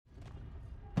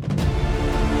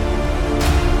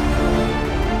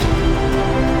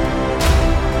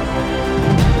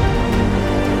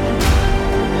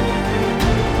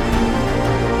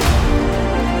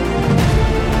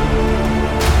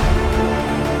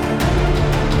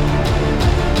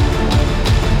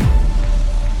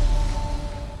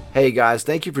Hey guys,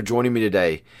 thank you for joining me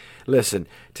today. Listen,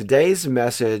 today's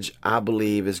message I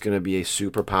believe is going to be a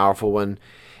super powerful one.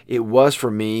 It was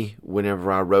for me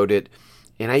whenever I wrote it,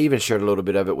 and I even shared a little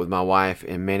bit of it with my wife,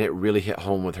 and man, it really hit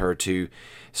home with her too.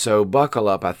 So buckle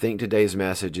up. I think today's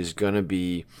message is going to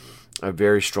be a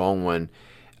very strong one.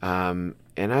 And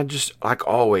I just, like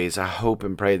always, I hope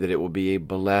and pray that it will be a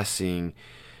blessing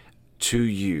to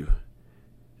you.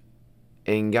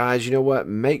 And guys, you know what?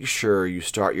 Make sure you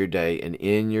start your day and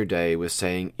end your day with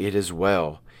saying, "It is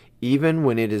well." Even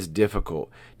when it is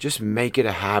difficult, just make it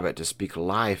a habit to speak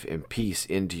life and peace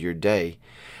into your day.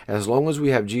 As long as we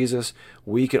have Jesus,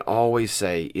 we can always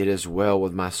say, "It is well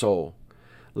with my soul."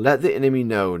 Let the enemy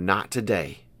know, not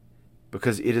today,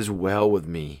 because it is well with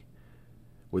me.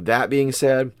 With that being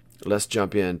said, let's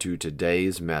jump into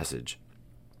today's message.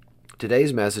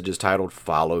 Today's message is titled,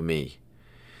 "Follow Me."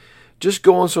 Just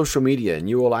go on social media and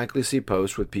you will likely see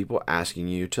posts with people asking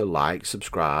you to like,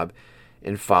 subscribe,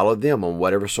 and follow them on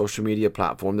whatever social media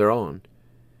platform they're on.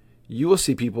 You will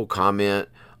see people comment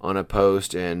on a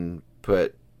post and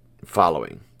put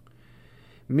following,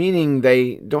 meaning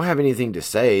they don't have anything to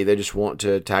say. They just want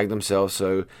to tag themselves,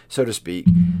 so to speak,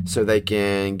 so they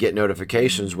can get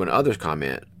notifications when others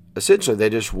comment. Essentially, they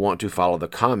just want to follow the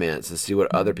comments and see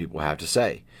what other people have to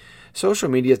say. Social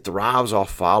media thrives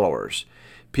off followers.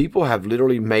 People have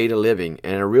literally made a living,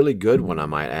 and a really good one, I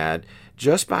might add,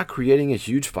 just by creating a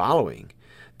huge following.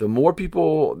 The more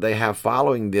people they have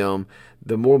following them,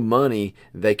 the more money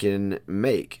they can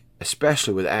make,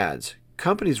 especially with ads.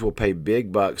 Companies will pay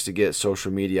big bucks to get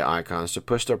social media icons to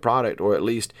push their product or at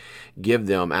least give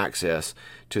them access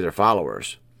to their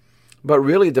followers. But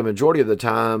really, the majority of the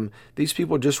time, these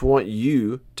people just want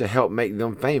you to help make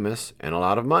them famous and a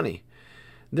lot of money.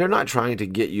 They're not trying to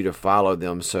get you to follow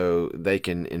them so they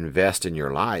can invest in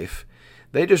your life.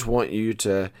 They just want you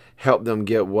to help them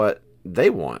get what they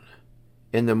want.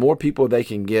 And the more people they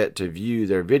can get to view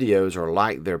their videos or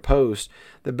like their posts,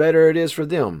 the better it is for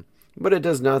them. But it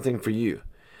does nothing for you.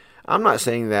 I'm not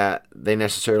saying that they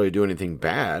necessarily do anything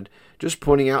bad, just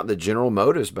pointing out the general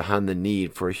motives behind the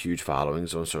need for huge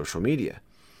followings on social media.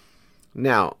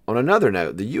 Now, on another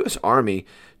note, the U.S. Army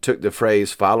took the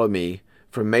phrase "follow me"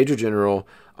 from Major General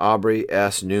Aubrey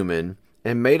S. Newman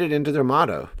and made it into their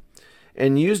motto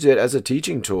and used it as a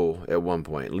teaching tool at one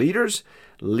point. Leaders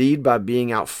lead by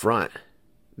being out front.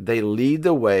 They lead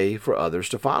the way for others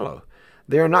to follow.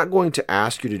 They are not going to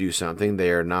ask you to do something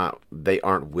they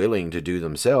aren't willing to do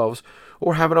themselves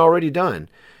or haven't already done.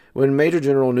 When Major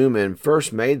General Newman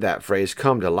first made that phrase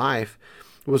come to life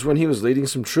was when he was leading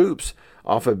some troops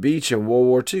off a beach in World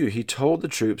War II. He told the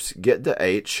troops, "Get the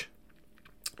H,"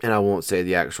 and I won't say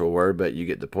the actual word, but you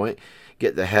get the point.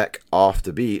 "Get the heck off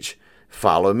the beach.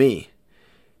 Follow me."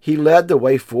 He led the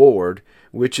way forward,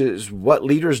 which is what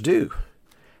leaders do.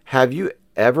 Have you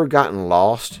ever gotten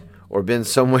lost or been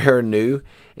somewhere new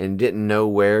and didn't know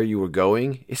where you were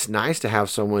going? It's nice to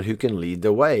have someone who can lead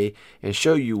the way and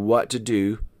show you what to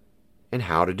do and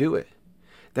how to do it.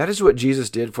 That is what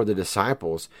Jesus did for the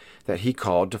disciples that he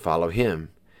called to follow him.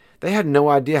 They had no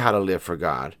idea how to live for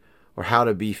God or how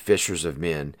to be fishers of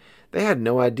men. They had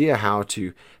no idea how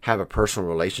to have a personal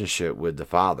relationship with the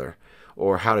Father,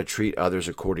 or how to treat others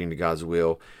according to God's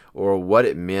will, or what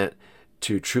it meant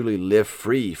to truly live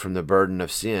free from the burden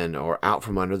of sin or out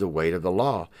from under the weight of the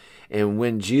law. And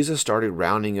when Jesus started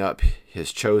rounding up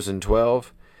his chosen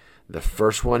 12, the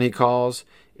first one he calls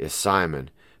is Simon,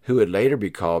 who would later be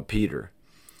called Peter.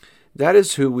 That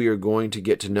is who we are going to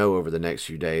get to know over the next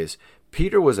few days.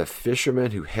 Peter was a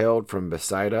fisherman who hailed from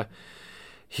Bethsaida.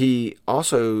 He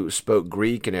also spoke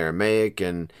Greek and Aramaic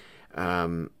and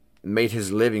made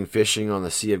his living fishing on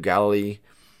the Sea of Galilee.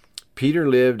 Peter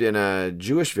lived in a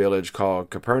Jewish village called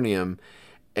Capernaum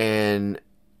and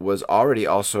was already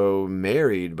also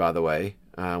married, by the way,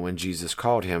 when Jesus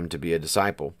called him to be a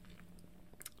disciple.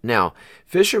 Now,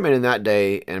 fishermen in that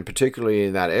day, and particularly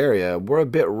in that area, were a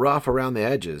bit rough around the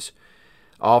edges,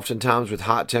 oftentimes with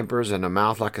hot tempers and a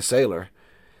mouth like a sailor.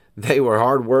 They were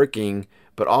hard-working,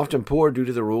 but often poor due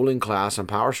to the ruling class and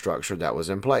power structure that was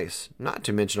in place, not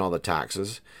to mention all the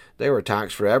taxes. They were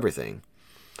taxed for everything.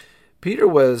 Peter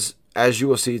was, as you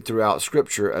will see throughout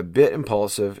Scripture, a bit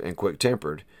impulsive and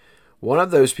quick-tempered. One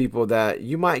of those people that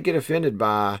you might get offended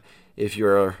by if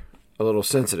you're a little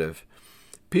sensitive.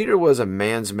 Peter was a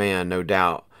man's man, no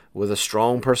doubt, with a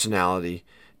strong personality,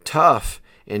 tough,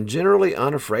 and generally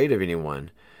unafraid of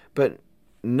anyone, but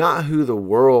not who the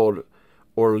world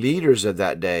or leaders of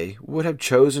that day would have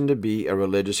chosen to be a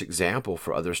religious example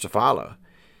for others to follow.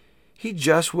 He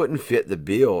just wouldn't fit the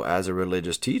bill as a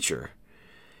religious teacher.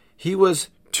 He was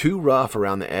too rough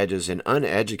around the edges and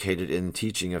uneducated in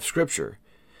teaching of Scripture.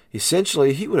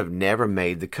 Essentially, he would have never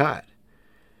made the cut.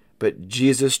 But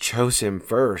Jesus chose him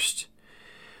first.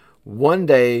 One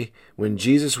day, when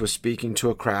Jesus was speaking to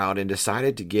a crowd and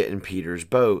decided to get in Peter's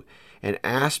boat and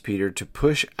asked Peter to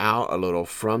push out a little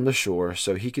from the shore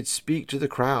so he could speak to the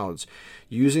crowds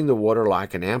using the water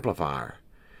like an amplifier.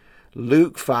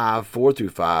 Luke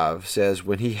 5:4-5 says,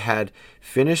 when he had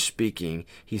finished speaking,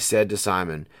 he said to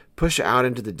Simon, "Push out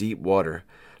into the deep water.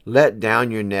 Let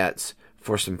down your nets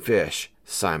for some fish."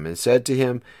 Simon said to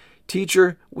him,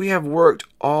 "Teacher, we have worked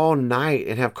all night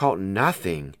and have caught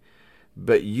nothing.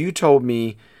 But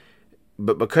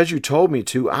because you told me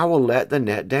to, I will let the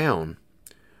net down."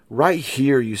 Right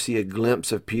here you see a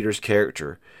glimpse of Peter's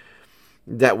character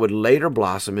that would later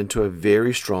blossom into a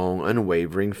very strong,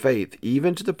 unwavering faith,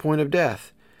 even to the point of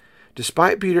death.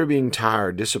 Despite Peter being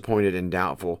tired, disappointed, and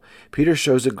doubtful, Peter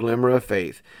shows a glimmer of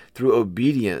faith through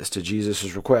obedience to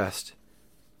Jesus' request.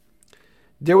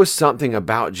 There was something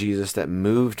about Jesus that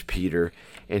moved Peter,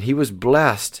 and he was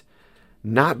blessed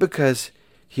not because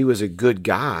he was a good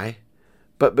guy,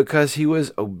 but because he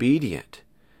was obedient,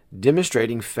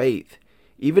 demonstrating faith,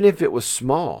 even if it was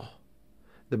small.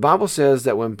 The Bible says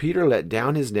that when Peter let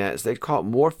down his nets, they caught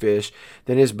more fish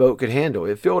than his boat could handle.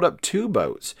 It filled up 2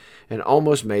 boats and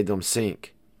almost made them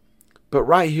sink. But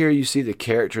right here you see the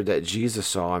character that Jesus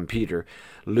saw in Peter.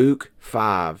 Luke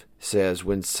 5 says,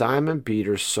 when Simon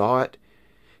Peter saw it,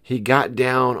 he got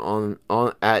down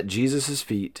at Jesus'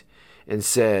 feet and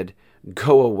said,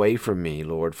 "Go away from me,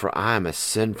 Lord, for I am a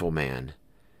sinful man."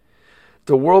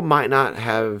 The world might not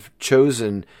have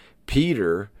chosen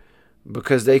Peter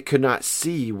because they could not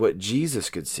see what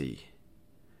Jesus could see.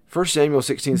 1 Samuel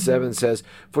 16:7 says,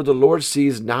 "For the Lord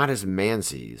sees not as man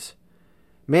sees.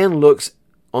 Man looks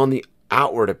on the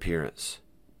outward appearance,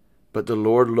 but the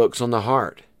Lord looks on the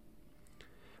heart."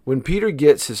 When Peter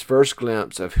gets his first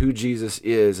glimpse of who Jesus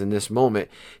is in this moment,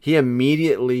 he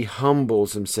immediately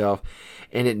humbles himself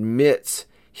and admits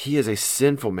he is a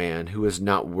sinful man who is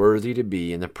not worthy to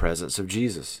be in the presence of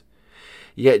Jesus.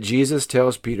 Yet Jesus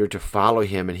tells Peter to follow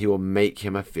him and he will make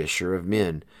him a fisher of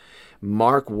men.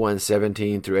 Mark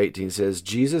 1:17-18 says,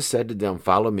 Jesus said to them,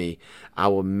 "Follow me, I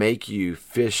will make you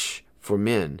fish for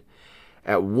men."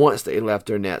 At once they left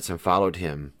their nets and followed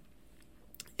him.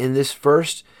 In this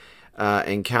first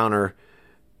encounter,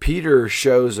 Peter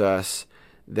shows us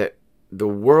that the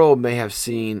world may have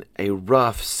seen a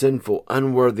rough, sinful,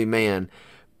 unworthy man,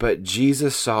 but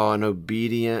Jesus saw an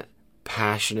obedient,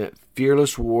 passionate,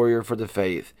 fearless warrior for the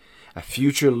faith, a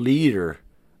future leader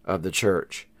of the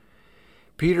church.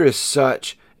 Peter is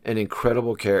such an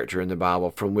incredible character in the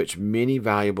Bible from which many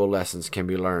valuable lessons can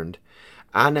be learned.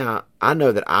 I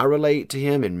know that I relate to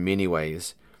him in many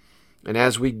ways. And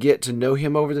as we get to know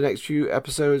him over the next few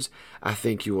episodes, I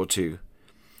think you will too.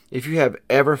 If you have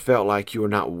ever felt like you are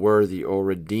not worthy or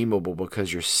redeemable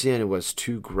because your sin was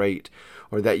too great,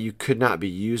 or that you could not be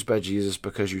used by Jesus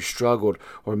because you struggled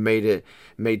or made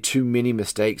too many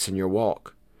mistakes in your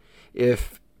walk,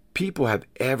 if people have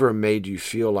ever made you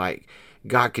feel like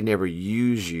God can never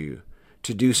use you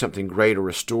to do something great or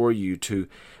restore you to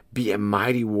be a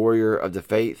mighty warrior of the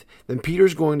faith, then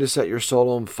Peter's going to set your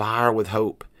soul on fire with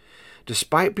hope.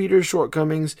 Despite Peter's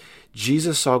shortcomings,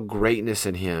 Jesus saw greatness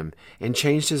in him and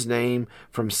changed his name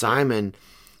from Simon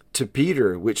to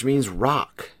Peter, which means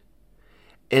rock,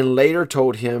 and later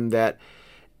told him that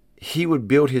he would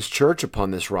build his church upon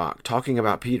this rock, talking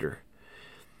about Peter.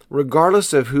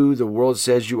 Regardless of who the world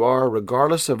says you are,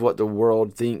 regardless of what the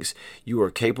world thinks you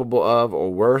are capable of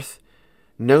or worth,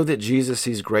 know that Jesus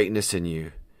sees greatness in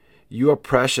you. You are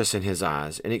precious in his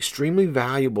eyes and extremely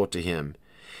valuable to him.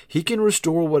 He can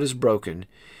restore what is broken.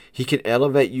 He can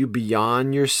elevate you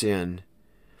beyond your sin.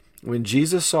 When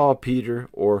Jesus saw Peter,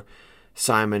 or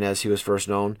Simon as he was first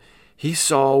known, he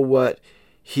saw what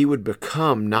he would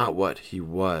become, not what he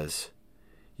was.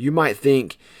 You might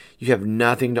think you have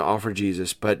nothing to offer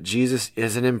Jesus, but Jesus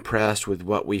isn't impressed with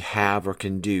what we have or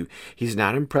can do. He's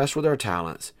not impressed with our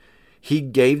talents. He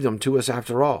gave them to us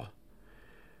after all.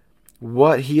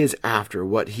 What he is after,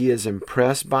 what he is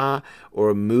impressed by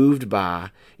or moved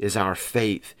by, is our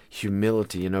faith,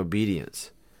 humility, and obedience.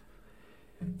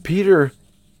 Peter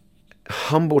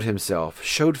humbled himself,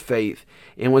 showed faith,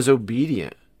 and was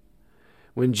obedient.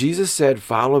 When Jesus said,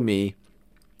 "Follow me,"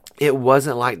 it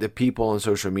wasn't like the people on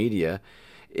social media.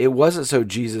 It wasn't so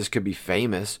Jesus could be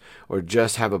famous or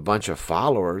just have a bunch of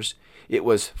followers. It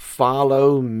was,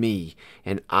 "Follow me,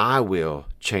 and I will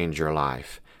change your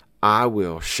life. I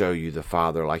will show you the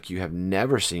Father like you have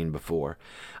never seen before.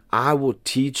 I will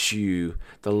teach you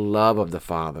the love of the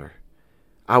Father.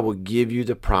 I will give you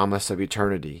the promise of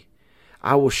eternity.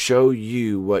 I will show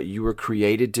you what you were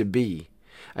created to be.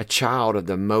 a child of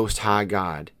the Most High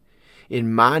God.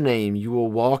 In my name you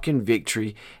will walk in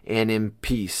victory and in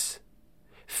peace.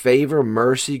 Favor,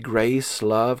 mercy, grace,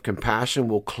 love, compassion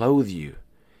will clothe you.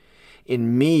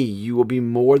 In me you will be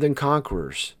more than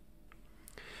conquerors.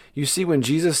 You see, when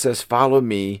Jesus says, follow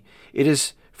me, it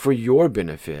is for your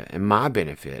benefit and my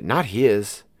benefit, not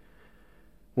his.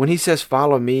 When he says,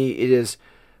 follow me, it is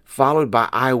followed by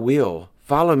I will.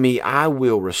 Follow me, I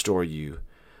will restore you.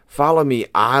 Follow me,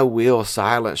 I will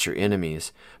silence your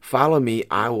enemies. Follow me,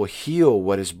 I will heal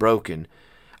what is broken.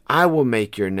 I will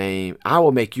make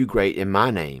you great in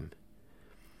my name.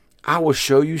 I will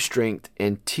show you strength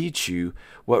and teach you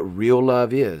what real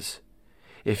love is.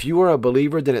 If you are a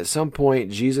believer, then at some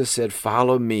point Jesus said,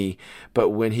 follow me. But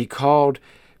when he called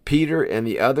Peter and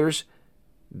the others,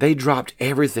 they dropped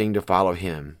everything to follow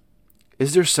him.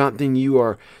 Is there something you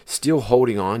are still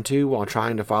holding on to while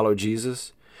trying to follow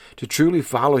Jesus? To truly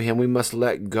follow him, we must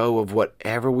let go of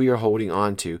whatever we are holding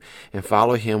on to and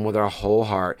follow him with our whole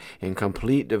heart in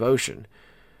complete devotion.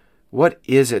 What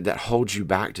is it that holds you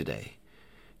back today?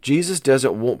 Jesus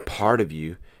doesn't want part of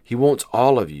you. He wants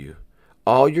all of you,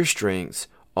 all your strengths,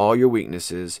 all your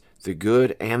weaknesses, the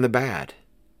good and the bad.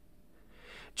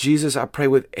 Jesus, I pray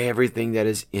with everything that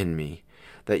is in me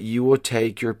that you will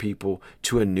take your people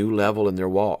to a new level in their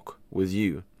walk with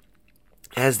you.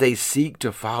 As they seek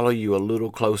to follow you a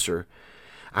little closer,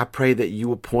 I pray that you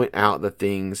will point out the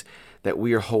things that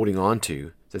we are holding on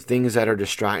to, the things that are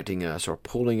distracting us or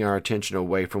pulling our attention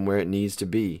away from where it needs to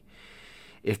be.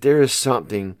 If there is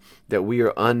something that we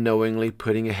are unknowingly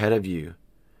putting ahead of you,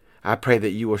 I pray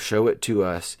that you will show it to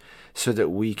us so that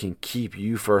we can keep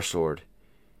you first, Lord.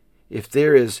 If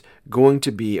there is going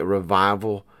to be a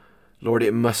revival, Lord,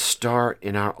 it must start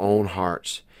in our own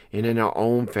hearts and in our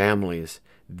own families,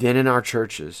 then in our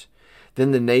churches.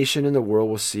 Then the nation and the world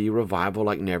will see revival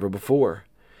like never before.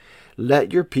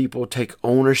 Let your people take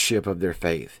ownership of their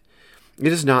faith.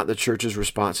 It is not the church's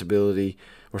responsibility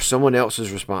or someone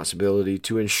else's responsibility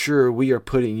to ensure we are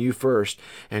putting you first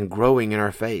and growing in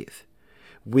our faith.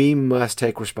 We must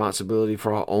take responsibility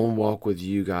for our own walk with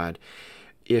you, God.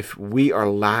 If we are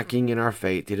lacking in our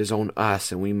faith, it is on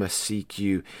us, and we must seek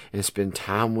you and spend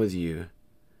time with you.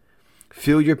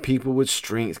 Fill your people with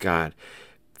strength, God.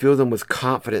 Fill them with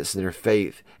confidence in their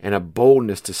faith and a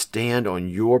boldness to stand on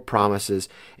your promises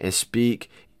and speak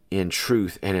in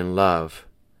truth and in love.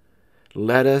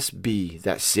 Let us be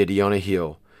that city on a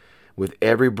hill. With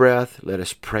every breath, let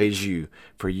us praise you,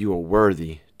 for you are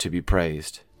worthy to be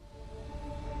praised.